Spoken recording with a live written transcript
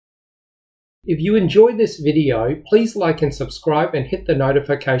If you enjoyed this video, please like and subscribe and hit the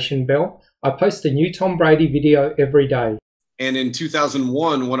notification bell. I post a new Tom Brady video every day. And in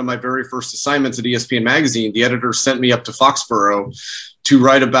 2001, one of my very first assignments at ESPN Magazine, the editor sent me up to Foxborough to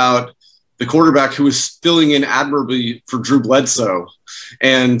write about the quarterback who was filling in admirably for Drew Bledsoe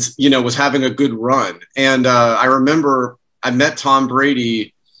and, you know, was having a good run. And I remember I met Tom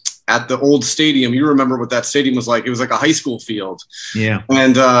Brady at the old stadium. You remember what that stadium was like. It was like a high school field. Yeah.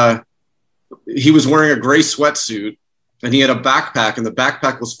 And he was wearing a gray sweatsuit and he had a backpack, and the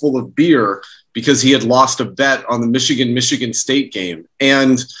backpack was full of beer because he had lost a bet on the Michigan State game.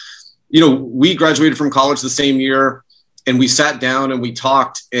 And, you know, we graduated from college the same year, and we sat down and we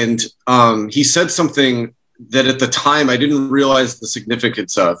talked, and he said something that at the time I didn't realize the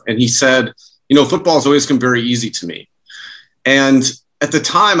significance of. And he said, you know, football has always come very easy to me. And at the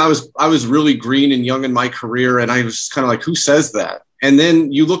time I was really green and young in my career, and I was just kind of like, who says that? And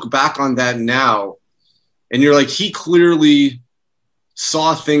then you look back on that now and you're like, he clearly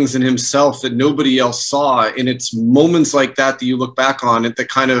saw things in himself that nobody else saw. And it's moments like that that you look back on it that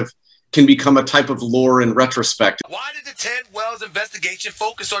kind of can become a type of lore in retrospect. Why did the Ted Wells investigation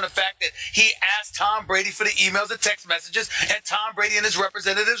focus on the fact that he asked Tom Brady for the emails and text messages, and Tom Brady and his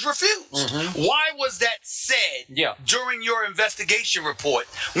representatives refused? Why was that said during your investigation report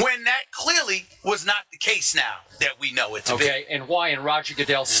when that clearly was not the case now that we know it to be? Okay, and why in Roger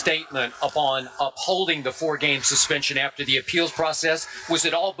Goodell's statement upon upholding the 4-game suspension after the appeals process was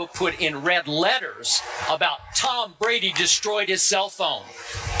it all but put in red letters about Tom Brady destroyed his cell phone?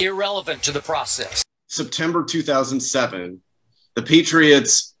 Irrelevant to the process. September 2007, the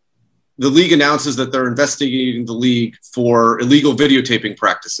Patriots, the league announces that they're investigating the league for illegal videotaping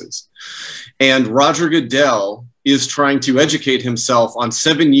practices. And Roger Goodell is trying to educate himself on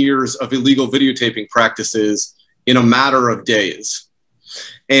 7 years of illegal videotaping practices in a matter of days.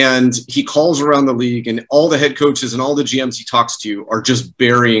 And he calls around the league, and all the head coaches and all the GMs he talks to are just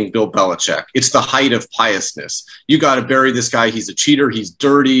burying Bill Belichick. It's the height of piousness. You got to bury this guy. He's a cheater. He's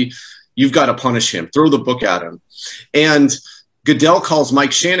dirty. You've got to punish him. Throw the book at him. And Goodell calls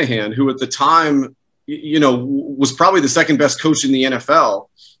Mike Shanahan, who at the time, you know, was probably the second best coach in the NFL.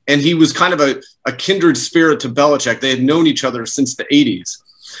 And he was kind of a kindred spirit to Belichick. They had known each other since the 80s.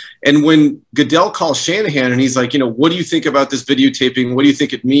 And when Goodell calls Shanahan and he's like, you know, what do you think about this videotaping? What do you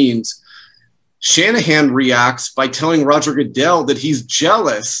think it means? Shanahan reacts by telling Roger Goodell that he's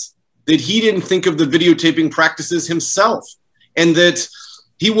jealous that he didn't think of the videotaping practices himself, and that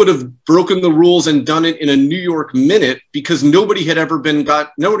he would have broken the rules and done it in a New York minute because nobody had ever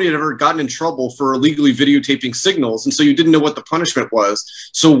gotten in trouble for illegally videotaping signals. And so you didn't know what the punishment was.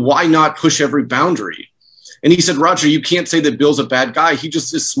 So why not push every boundary? And he said, Roger, you can't say that Bill's a bad guy. He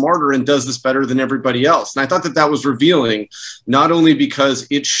just is smarter and does this better than everybody else. And I thought that that was revealing, not only because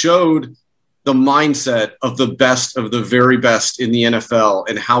it showed the mindset of the best of the very best in the NFL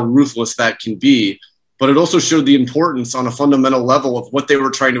and how ruthless that can be, but it also showed the importance on a fundamental level of what they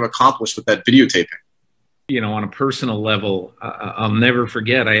were trying to accomplish with that videotaping. You know, on a personal level, I'll never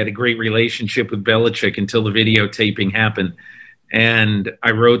forget, I had a great relationship with Belichick until the videotaping happened. And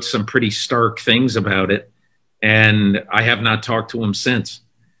I wrote some pretty stark things about it. And I have not talked to him since.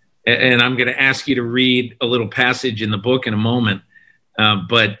 And I'm going to ask you to read a little passage in the book in a moment.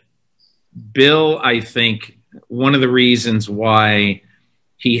 But Bill, I think one of the reasons why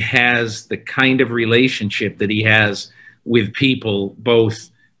he has the kind of relationship that he has with people, both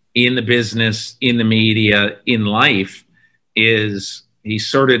in the business, in the media, in life, is he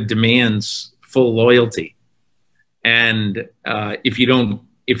sort of demands full loyalty. And if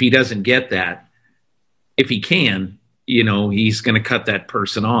he doesn't get that, if he can, you know, he's going to cut that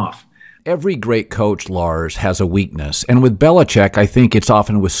person off. Every great coach, Lars, has a weakness. And with Belichick, I think it's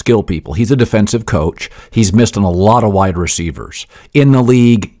often with skill people. He's a defensive coach. He's missed on a lot of wide receivers in the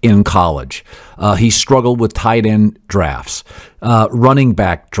league, in college. He struggled with tight end drafts, running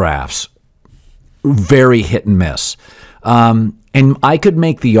back drafts, very hit and miss. And I could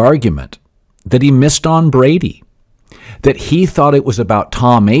make the argument that he missed on Brady, that he thought it was about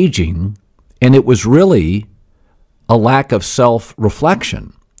Tom aging, and it was really a lack of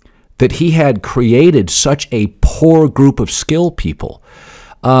self-reflection, that he had created such a poor group of skill people.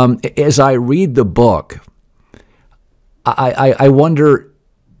 As I read the book, I wonder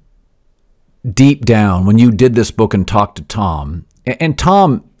deep down, when you did this book and talked to Tom, and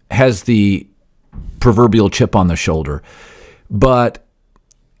Tom has the proverbial chip on the shoulder, but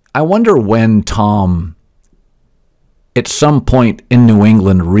I wonder when Tom, at some point in New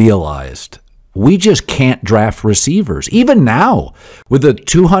England, realized we just can't draft receivers. Even now, with the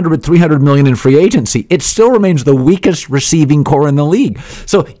 $200, $300 million in free agency, it still remains the weakest receiving core in the league.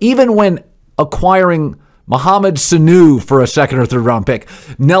 So even when acquiring Mohamed Sanu for a second or third round pick,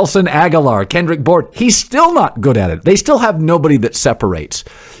 Nelson Aguilar, Kendrick Bourne. He's still not good at it. They still have nobody that separates.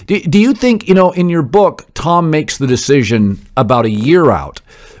 Do you think, in your book, Tom makes the decision about a year out,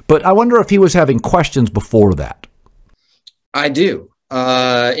 but I wonder if he was having questions before that. I do.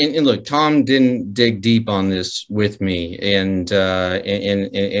 And look, Tom didn't dig deep on this with me, and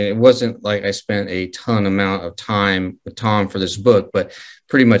it wasn't like I spent a ton amount of time with Tom for this book, but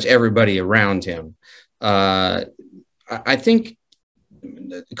pretty much everybody around him. I think,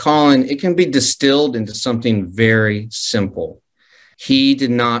 Colin, it can be distilled into something very simple. He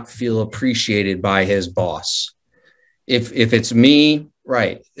did not feel appreciated by his boss. If it's me,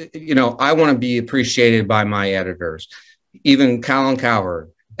 right, I want to be appreciated by my editors. Even Colin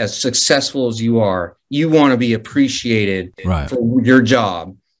Cowherd, as successful as you are, you want to be appreciated for your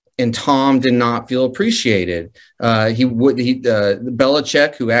job. And Tom did not feel appreciated. Belichick,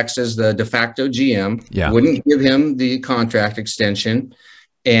 who acts as the de facto GM, wouldn't give him the contract extension.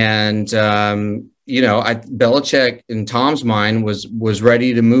 And, Belichick, in Tom's mind, was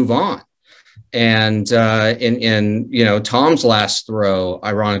ready to move on. And Tom's last throw,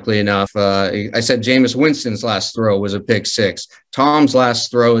 ironically enough, I said Jameis Winston's last throw was a pick six. Tom's last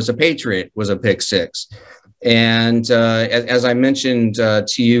throw as a Patriot was a pick six. And as I mentioned to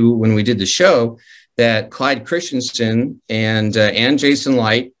you when we did the show, that Clyde Christensen and Jason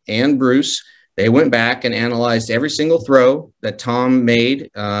Light and Bruce, they went back and analyzed every single throw that Tom made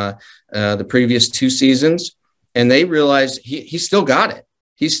the previous 2 seasons, and they realized he still got it.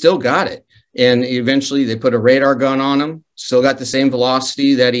 He still got it. And eventually they put a radar gun on him, still got the same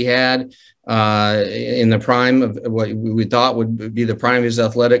velocity that he had in the prime of what we thought would be the prime of his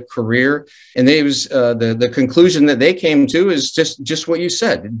athletic career. And it was the conclusion that they came to is just what you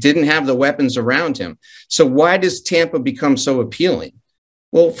said. Didn't have the weapons around him. So why does Tampa become so appealing?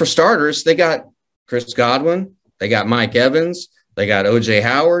 Well, for starters, they got Chris Godwin, they got Mike Evans, they got OJ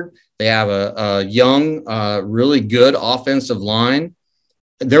Howard, they have a young, really good offensive line.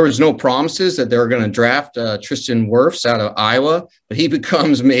 There was no promises that they were going to draft Tristan Wirfs out of Iowa, but he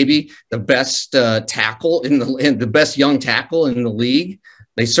becomes maybe the best tackle in the best young tackle in the league.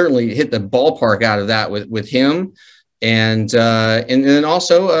 They certainly hit the ballpark out of that with him, and then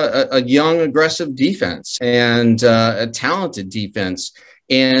also a young, aggressive defense and a talented defense.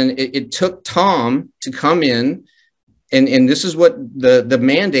 And it took Tom to come in, and this is what the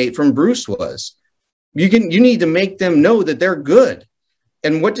mandate from Bruce was: you need to make them know that they're good.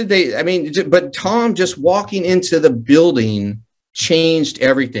 And what did they, but Tom just walking into the building changed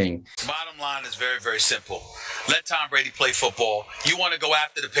everything. Bottom line is very, very simple. Let Tom Brady play football. You want to go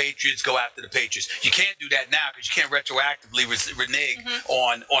after the Patriots, go after the Patriots. You can't do that now because you can't retroactively renege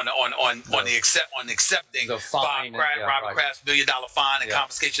on accepting the fine, Robert Kraft's $1 billion fine and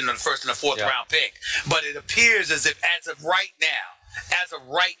confiscation of the first and the fourth round pick. But it appears as of right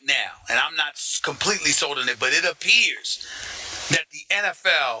now, and I'm not completely sold on it, but it appears that the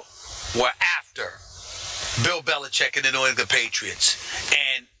NFL were after Bill Belichick and the New England Patriots,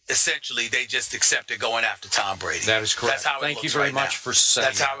 and essentially they just accepted going after Tom Brady. That is correct. That's how it Thank looks you very right much now. for saying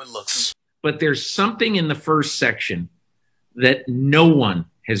That's how it looks. But there's something in the first section that no one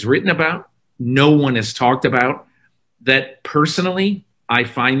has written about, no one has talked about, that personally I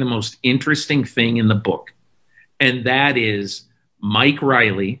find the most interesting thing in the book. And that is Mike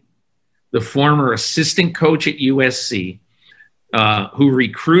Riley, the former assistant coach at USC, who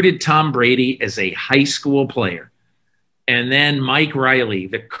recruited Tom Brady as a high school player. And then Mike Riley,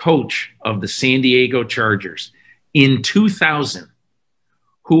 the coach of the San Diego Chargers in 2000,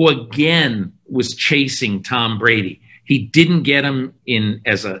 who again was chasing Tom Brady. He didn't get him in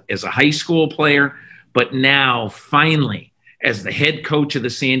as a high school player, but now finally, as the head coach of the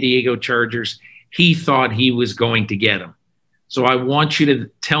San Diego Chargers, he thought he was going to get him. So I want you to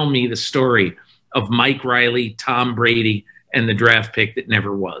tell me the story of Mike Riley, Tom Brady, and the draft pick that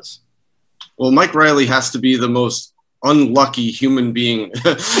never was. Well, Mike Riley has to be the most unlucky human being.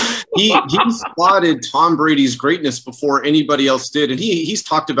 he spotted Tom Brady's greatness before anybody else did. And he's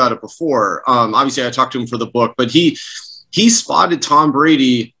talked about it before. Obviously I talked to him for the book, but he spotted Tom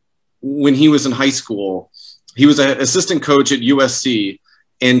Brady when he was in high school. He was an assistant coach at USC,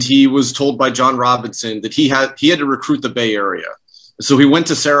 and he was told by John Robinson that he had to recruit the Bay Area. So he went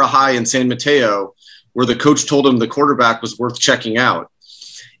to Sarah High in San Mateo, where the coach told him the quarterback was worth checking out.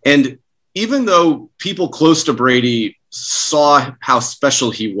 And even though people close to Brady saw how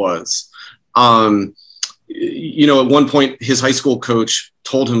special he was, at one point his high school coach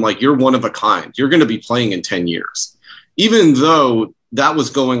told him, like, you're one of a kind. You're going to be playing in 10 years. Even though that was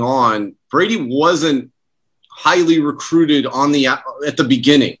going on, Brady wasn't highly recruited at the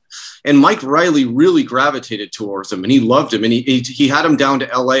beginning. And Mike Riley really gravitated towards him, and he loved him, and he had him down to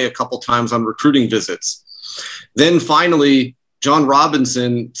LA a couple times on recruiting visits. Then finally, John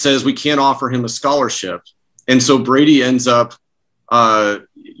Robinson says we can't offer him a scholarship. And so Brady ends up,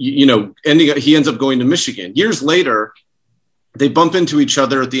 he ends up going to Michigan. Years later, they bump into each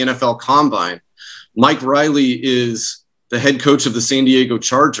other at the NFL Combine. Mike Riley is the head coach of the San Diego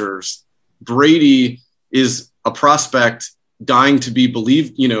Chargers. Brady is a prospect dying to be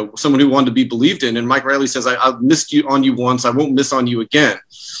believed, someone who wanted to be believed in. And Mike Riley says, I've missed on you once. I won't miss on you again.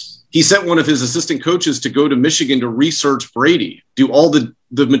 He sent one of his assistant coaches to go to Michigan to research Brady, do all the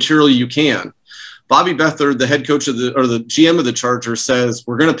material you can. Bobby Beathard, the head coach the GM of the Chargers, says,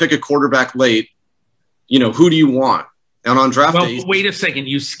 we're going to pick a quarterback late. Who do you want? And on draft day. Wait a second.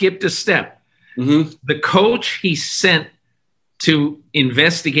 You skipped a step. Mm-hmm. The coach he sent to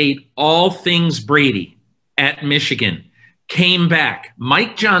investigate all things Brady at Michigan came back,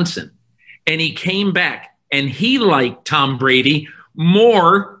 Mike Johnson, and he came back and he liked Tom Brady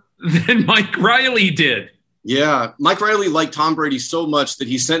more than Mike Riley did. Yeah, Mike Riley liked Tom Brady so much that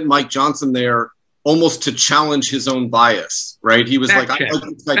he sent Mike Johnson there almost to challenge his own bias, right? He was I like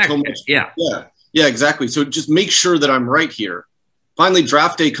this guy so much. Yeah, exactly. So just make sure that I'm right here. Finally,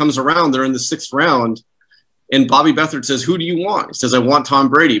 draft day comes around. They're in the 6th round. And Bobby Beathard says, who do you want? He says, I want Tom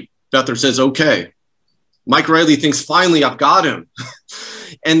Brady. Beathard says, okay. Mike Riley thinks, finally, I've got him.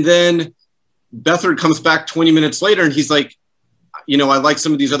 And then Beathard comes back 20 minutes later, and he's like, I like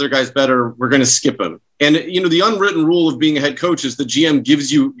some of these other guys better. We're going to skip him. And, the unwritten rule of being a head coach is the GM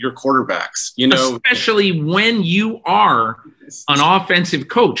gives you your quarterbacks, Especially when you are an offensive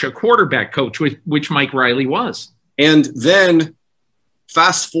coach, a quarterback coach, which Mike Riley was. And then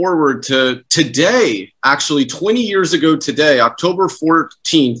fast forward to today, actually 20 years ago today, October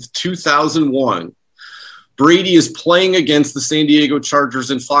 14th, 2001, Brady is playing against the San Diego Chargers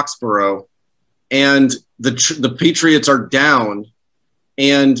in Foxborough, and the Patriots are down,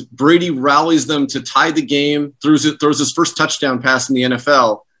 and Brady rallies them to tie the game, throws his first touchdown pass in the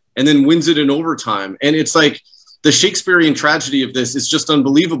NFL, and then wins it in overtime. And it's like the Shakespearean tragedy of this is just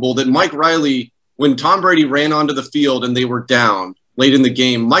unbelievable that Mike Riley, when Tom Brady ran onto the field and they were down late in the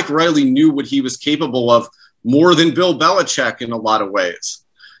game, Mike Riley knew what he was capable of more than Bill Belichick in a lot of ways.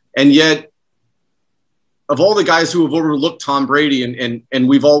 And yet, of all the guys who have overlooked Tom Brady, and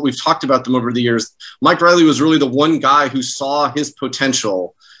we've talked about them over the years, Mike Riley was really the one guy who saw his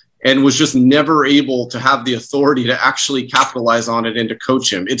potential and was just never able to have the authority to actually capitalize on it and to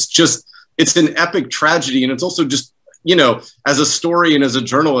coach him. It's an epic tragedy. And it's also just, as a story and as a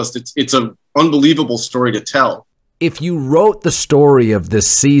journalist, it's an unbelievable story to tell. If you wrote the story of this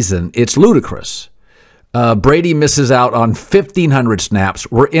season, it's ludicrous. Brady misses out on 1,500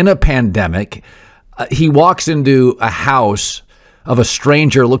 snaps. We're in a pandemic. He walks into a house of a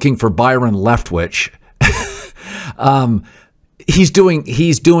stranger looking for Byron Leftwich. He's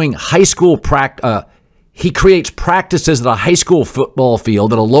doing high school practice. He creates practices at a high school football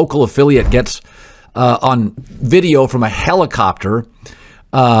field that a local affiliate gets on video from a helicopter.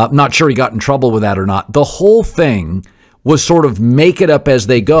 Not sure he got in trouble with that or not. The whole thing was sort of make it up as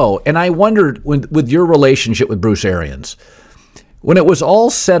they go. And I wondered, with your relationship with Bruce Arians, when it was all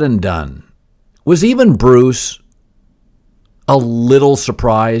said and done, was even Bruce a little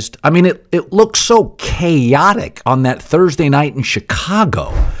surprised? I mean, it looked so chaotic on that Thursday night in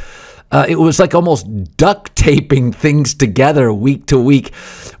Chicago. It was like almost duct taping things together week to week.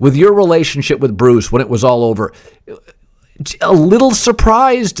 With your relationship with Bruce, when it was all over, a little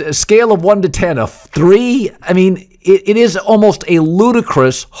surprised, a scale of 1 to 10, a 3. I mean, it is almost a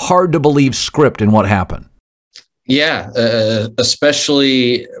ludicrous, hard to believe script in what happened. Yeah,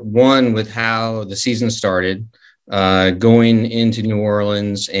 especially one with how the season started, going into New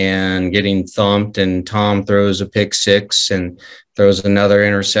Orleans and getting thumped, and Tom throws a pick six and throws another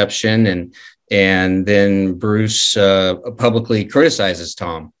interception, and then Bruce publicly criticizes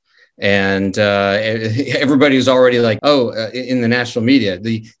Tom. And everybody was already like, in the national media,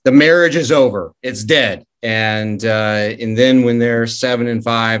 the marriage is over, it's dead. And then when they're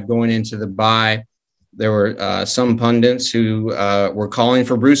 7-5 going into the bye, there were some pundits who were calling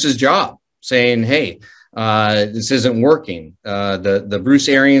for Bruce's job, saying, hey, this isn't working. The Bruce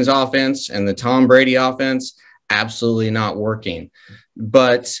Arians offense and the Tom Brady offense, absolutely not working.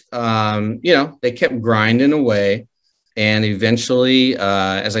 But, they kept grinding away. And eventually,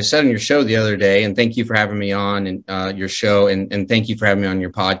 as I said on your show the other day, and thank you for having me on your show, and thank you for having me on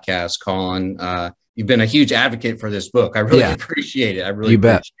your podcast, Colin. You've been a huge advocate for this book. I really appreciate it. I really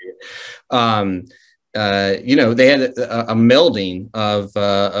appreciate it. They had a melding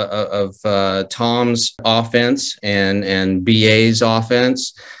of Tom's offense and BA's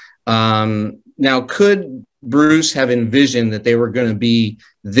offense. Now, could Bruce have envisioned that they were going to be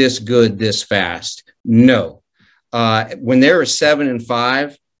this good this fast? No. When they were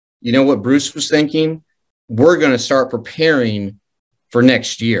 7-5, you know what Bruce was thinking? We're going to start preparing for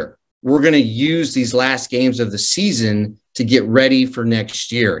next year. We're going to use these last games of the season to get ready for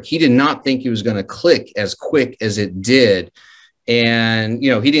next year. He did not think he was going to click as quick as it did. And, you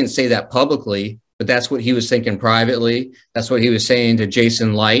know, he didn't say that publicly, but that's what he was thinking privately. That's what he was saying to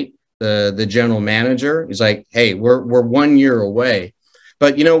Jason Light, the general manager. He's like, hey, we're 1 year away.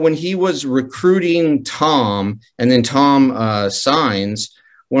 But, you know, when he was recruiting Tom and then Tom signs,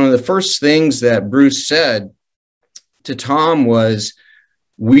 one of the first things that Bruce said to Tom was,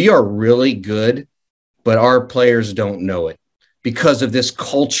 we are really good, but our players don't know it because of this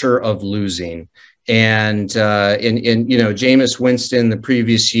culture of losing. And you know, Jameis Winston the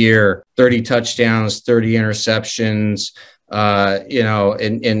previous year, 30 touchdowns, 30 interceptions, you know,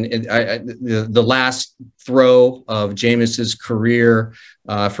 and the last throw of Jameis's career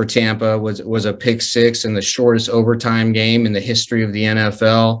for Tampa was a pick six in the shortest overtime game in the history of the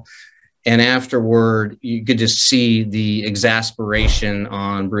NFL. And afterward, you could just see the exasperation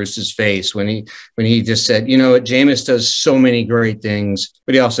on Bruce's face when he just said, you know, Jameis does so many great things,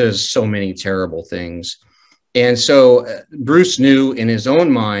 but he also does so many terrible things. And so Bruce knew in his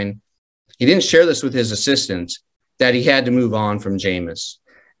own mind, he didn't share this with his assistants, that he had to move on from Jameis.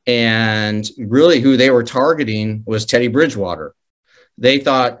 And really who they were targeting was Teddy Bridgewater. They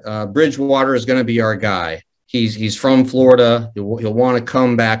thought Bridgewater is going to be our guy. He's from Florida. He'll want to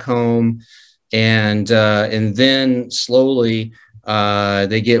come back home, and then slowly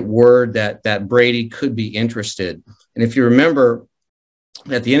they get word that Brady could be interested. And if you remember,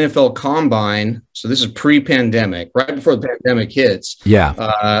 at the NFL Combine, so this is pre-pandemic, right before the pandemic hits.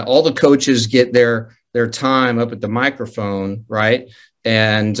 Yeah, all the coaches get their time up at the microphone, right,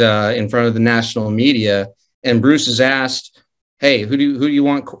 and in front of the national media. And Bruce is asked, "Hey, who do you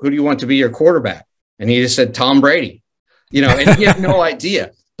want to be your quarterback?" And he just said, Tom Brady, you know, and he had no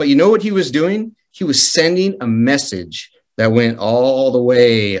idea. But you know what he was doing? He was sending a message that went all the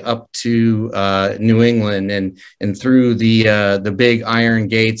way up to New England and through the big iron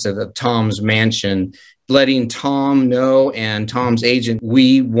gates of Tom's mansion, letting Tom know and Tom's agent,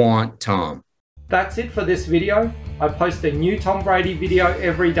 we want Tom. That's it for this video. I post a new Tom Brady video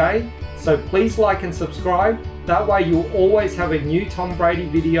every day, so please like and subscribe. That way you'll always have a new Tom Brady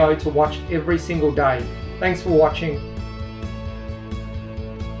video to watch every single day. Thanks for watching.